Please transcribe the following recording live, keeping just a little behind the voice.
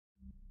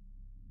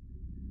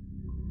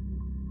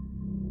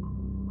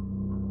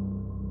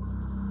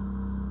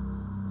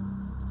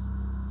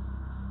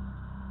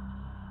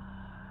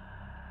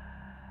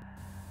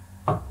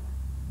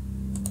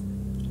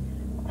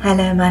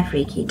Hello, my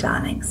freaky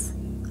darlings.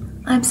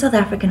 I'm South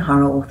African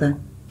horror author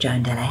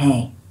Joan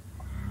Haye,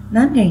 and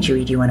I'm going to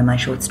read you one of my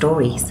short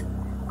stories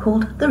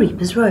called The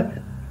Reaper's Rope.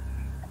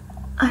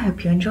 I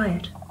hope you enjoy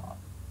it.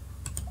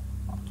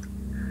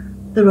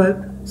 The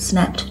rope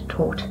snapped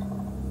taut.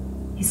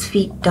 His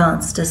feet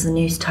danced as the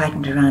noose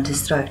tightened around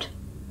his throat.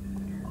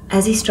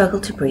 As he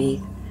struggled to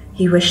breathe,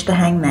 he wished the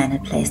hangman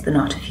had placed the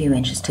knot a few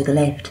inches to the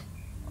left.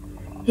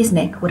 His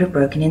neck would have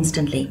broken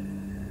instantly,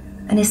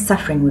 and his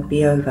suffering would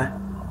be over.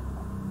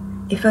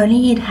 If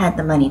only he'd had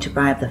the money to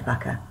bribe the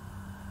fucker.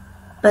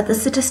 But the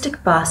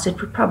sadistic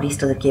bastard would probably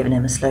still have given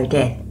him a slow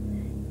death,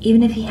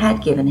 even if he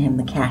had given him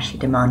the cash he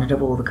demanded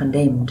of all the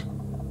condemned.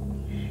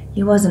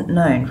 He wasn't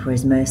known for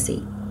his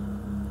mercy.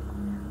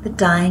 The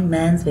dying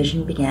man's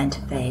vision began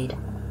to fade,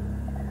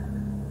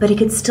 but he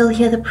could still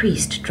hear the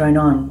priest drone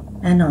on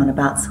and on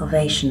about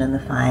salvation and the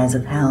fires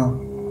of hell.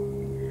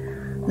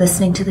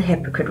 Listening to the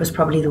hypocrite was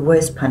probably the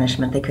worst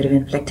punishment they could have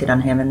inflicted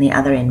on him and the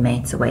other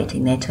inmates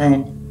awaiting their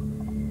turn.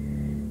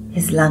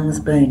 His lungs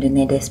burned in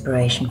their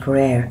desperation for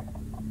air.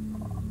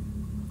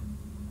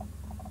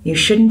 "You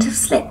shouldn't have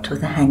slept with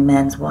the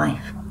hangman's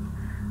wife,"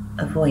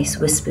 a voice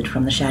whispered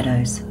from the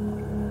shadows.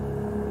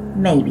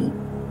 "Maybe,"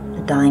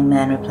 the dying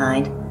man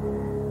replied,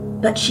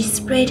 "but she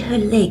spread her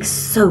legs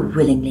so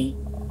willingly,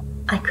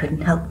 I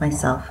couldn't help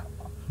myself."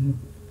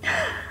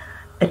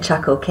 A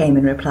chuckle came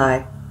in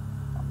reply.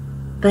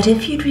 "But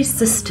if you'd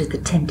resisted the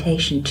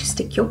temptation to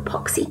stick your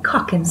poxy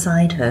cock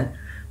inside her,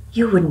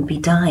 you wouldn't be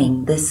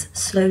dying this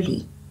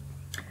slowly.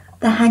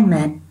 The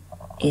hangman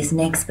is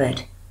an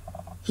expert.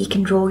 He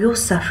can draw your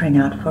suffering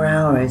out for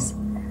hours,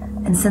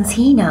 and since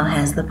he now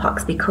has the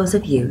pox because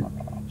of you,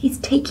 he's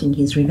taking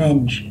his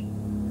revenge."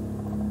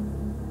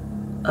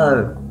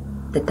 "Oh,"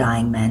 the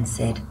dying man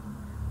said.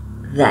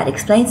 "That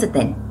explains it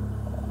then."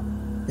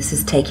 "This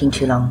is taking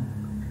too long,"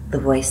 the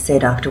voice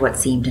said after what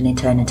seemed an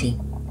eternity.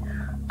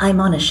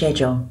 "I'm on a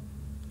schedule."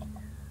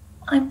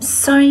 "I'm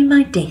sorry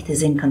my death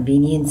is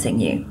inconveniencing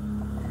you."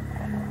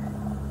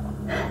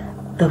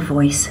 The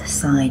voice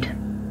sighed.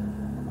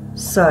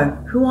 "So,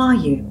 who are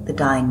you?" the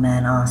dying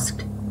man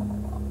asked.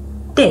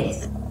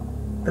 "Death,"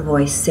 the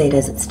voice said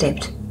as it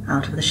stepped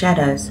out of the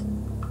shadows.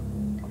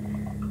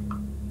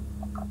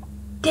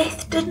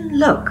 Death didn't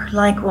look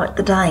like what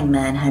the dying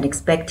man had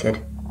expected.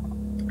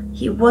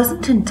 He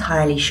wasn't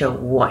entirely sure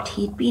what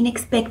he'd been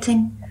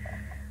expecting,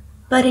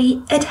 but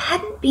it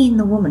hadn't been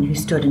the woman who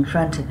stood in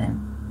front of him.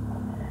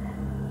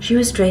 She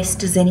was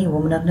dressed as any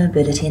woman of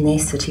nobility in their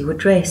city would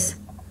dress.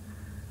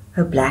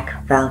 Her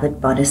black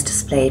velvet bodice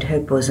displayed her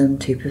bosom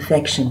to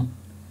perfection.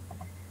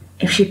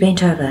 If she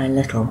bent over a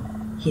little,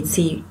 he'd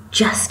see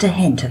just a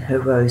hint of her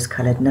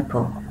rose-colored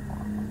nipple.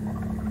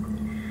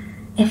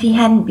 If he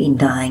hadn't been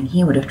dying,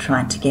 he would have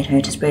tried to get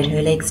her to spread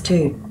her legs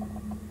too.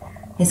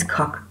 His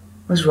cock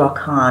was rock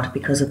hard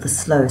because of the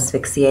slow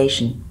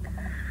asphyxiation,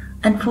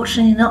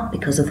 unfortunately not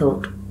because of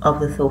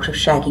the thought of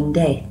shagging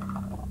death.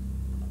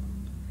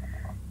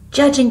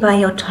 "Judging by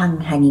your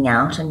tongue hanging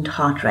out and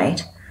heart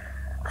rate,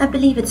 I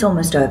believe it's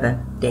almost over,"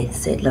 Death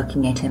said,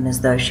 looking at him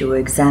as though she were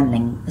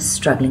examining a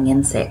struggling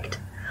insect,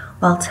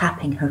 while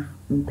tapping her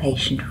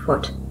impatient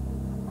foot.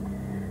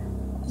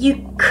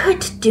 "You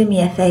could do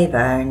me a favor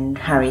and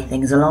hurry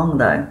things along,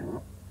 though."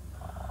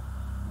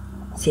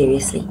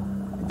 "Seriously?"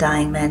 the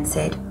dying man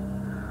said.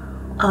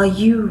 "Are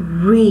you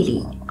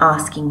really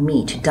asking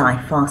me to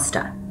die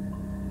faster?"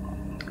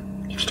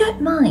 "If you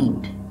don't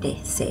mind,"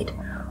 Death said,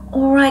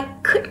 "or I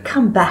could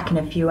come back in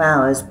a few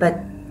hours,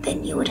 but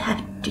then you would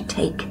have to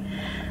take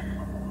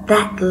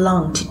that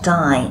long to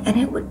die, and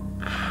it would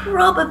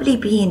probably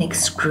be an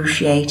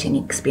excruciating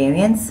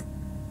experience.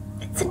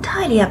 It's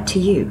entirely up to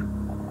you."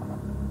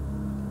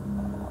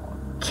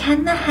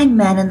 "Can the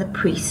hangman and the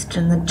priest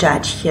and the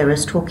judge hear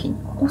us talking,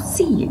 or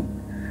see you?"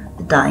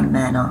 the dying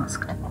man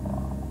asked.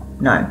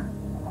 "No,"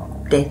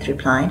 Death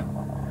replied.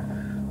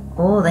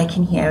 "All they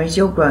can hear is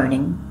your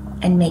groaning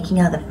and making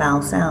other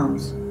foul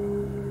sounds."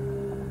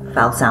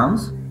 "Foul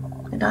sounds?"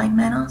 the dying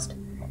man asked.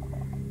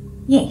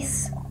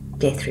 "Yes,"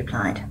 Death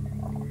replied.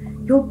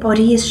 "Your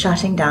body is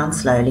shutting down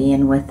slowly,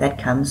 and with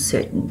that comes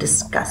certain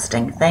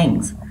disgusting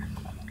things.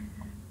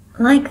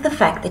 Like the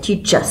fact that you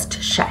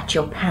just shat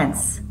your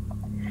pants.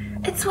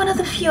 It's one of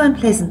the few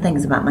unpleasant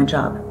things about my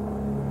job."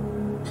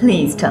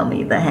 "Please tell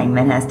me the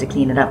hangman has to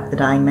clean it up," the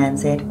dying man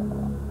said.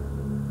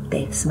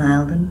 Death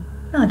smiled and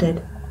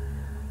nodded.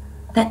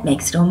 "That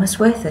makes it almost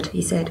worth it,"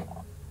 he said.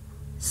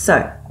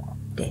 "So,"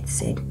 Death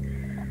said,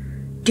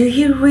 "do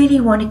you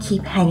really want to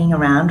keep hanging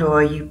around, or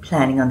are you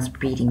planning on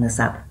speeding this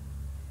up?"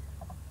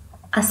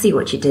 "I see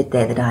what you did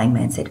there," the dying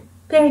man said.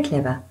 "Very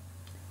clever."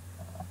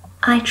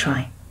 "I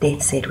try,"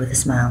 Death said with a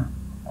smile.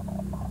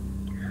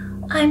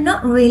 "I'm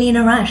not really in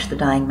a rush," the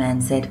dying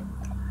man said.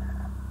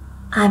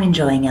 "I'm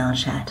enjoying our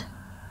chat."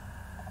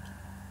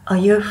 "Are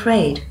you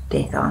afraid?"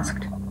 Death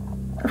asked.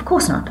 "Of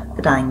course not,"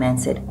 the dying man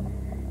said.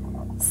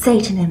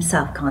 "Satan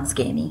himself can't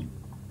scare me."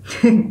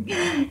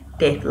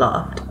 Death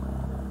laughed.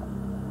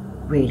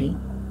 "Really?"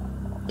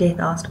 Death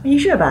asked. "Are you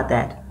sure about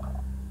that?"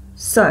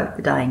 "So,"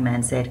 the dying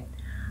man said,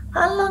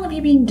 "how long have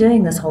you been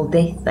doing this whole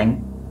death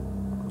thing?"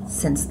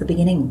 Since the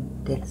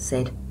beginning, Death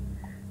said.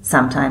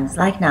 Sometimes,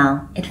 like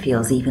now, it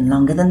feels even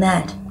longer than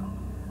that.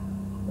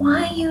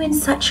 Why are you in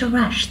such a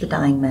rush? The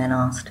dying man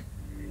asked.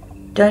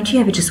 Don't you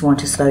ever just want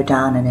to slow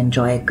down and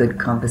enjoy a good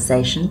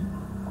conversation?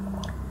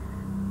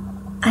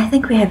 I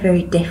think we have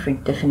very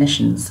different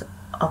definitions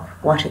of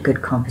what a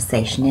good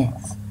conversation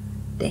is,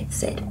 Death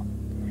said.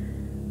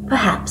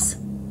 Perhaps,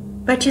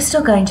 but you're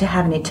still going to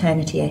have an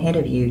eternity ahead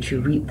of you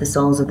to reap the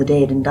souls of the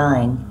dead and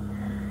dying.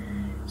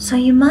 So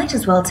you might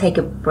as well take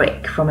a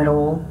break from it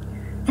all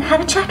and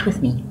have a chat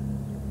with me.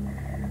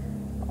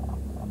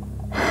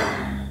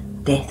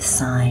 Death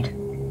sighed.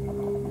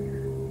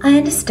 I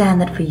understand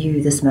that for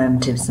you this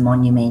moment is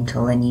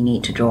monumental and you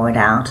need to draw it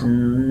out,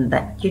 and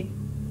that you're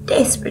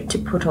desperate to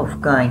put off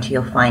going to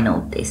your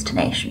final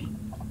destination.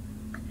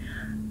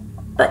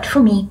 But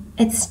for me,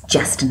 it's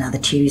just another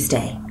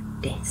Tuesday,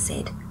 Death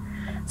said.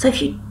 So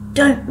if you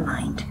don't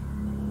mind,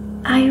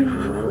 I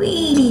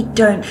really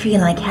don't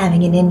feel like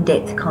having an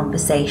in-depth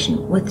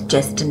conversation with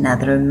just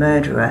another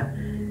murderer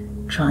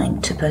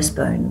trying to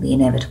postpone the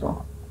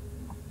inevitable.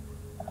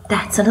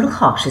 That's a little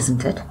harsh,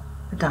 isn't it?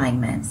 The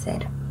dying man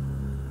said.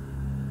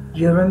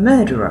 You're a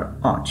murderer,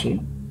 aren't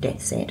you?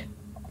 Death said.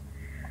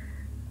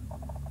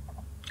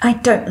 I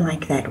don't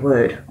like that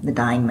word, the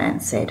dying man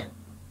said.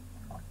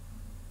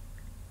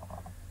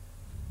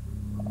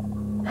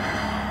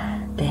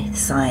 Death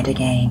sighed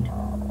again.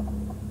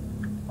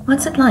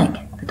 What's it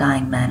like? The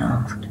dying man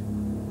asked.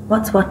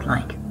 What's what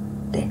like?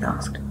 Death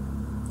asked.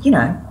 You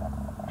know,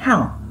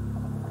 hell.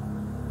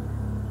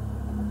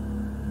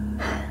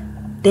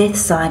 Death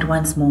sighed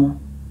once more.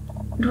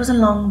 It was a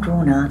long,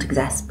 drawn-out,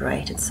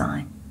 exasperated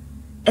sigh.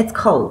 It's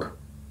cold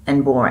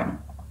and boring,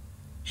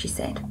 she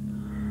said.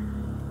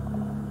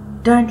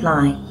 Don't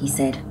lie, he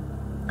said.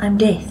 I'm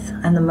Death.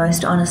 I'm the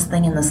most honest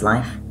thing in this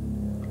life.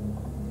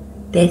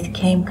 Death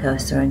came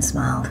closer and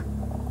smiled.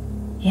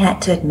 He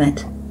had to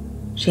admit,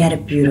 she had a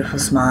beautiful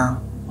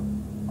smile.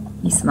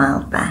 He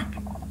smiled back.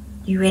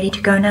 You ready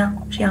to go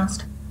now? She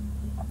asked.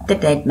 The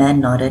dead man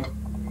nodded.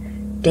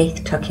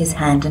 Death took his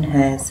hand in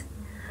hers.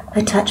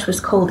 Her touch was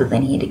colder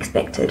than he had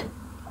expected.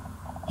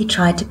 He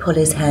tried to pull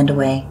his hand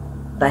away,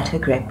 but her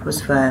grip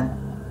was firm.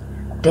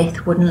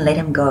 Death wouldn't let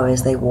him go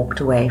as they walked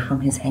away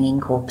from his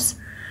hanging corpse,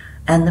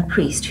 and the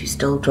priest who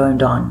still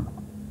droned on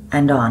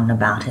and on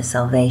about his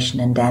salvation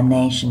and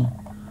damnation.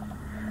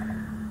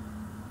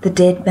 The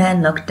dead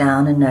man looked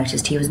down and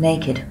noticed he was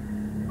naked.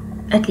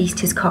 At least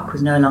his cock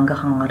was no longer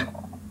hard.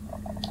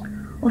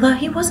 Although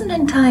he wasn't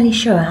entirely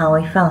sure how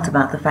he felt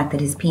about the fact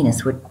that his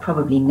penis would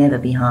probably never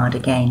be hard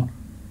again.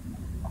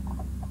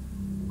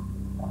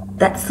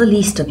 That's the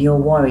least of your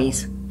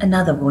worries,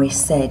 another voice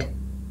said.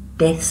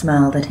 Death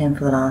smiled at him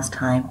for the last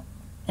time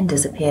and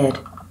disappeared.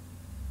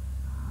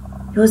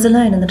 He was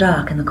alone in the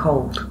dark and the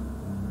cold.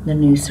 The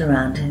noose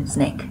around his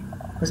neck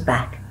was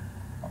back,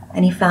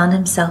 and he found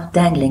himself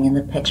dangling in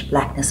the pitch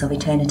blackness of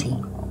eternity.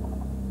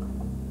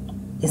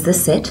 Is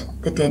this it?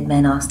 The dead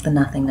man asked the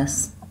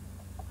nothingness.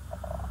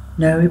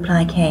 No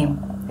reply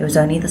came. There was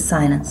only the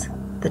silence,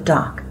 the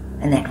dark,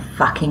 and that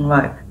fucking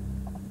rope.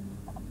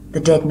 The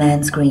dead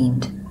man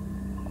screamed.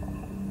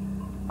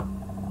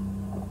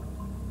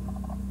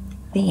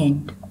 The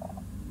end.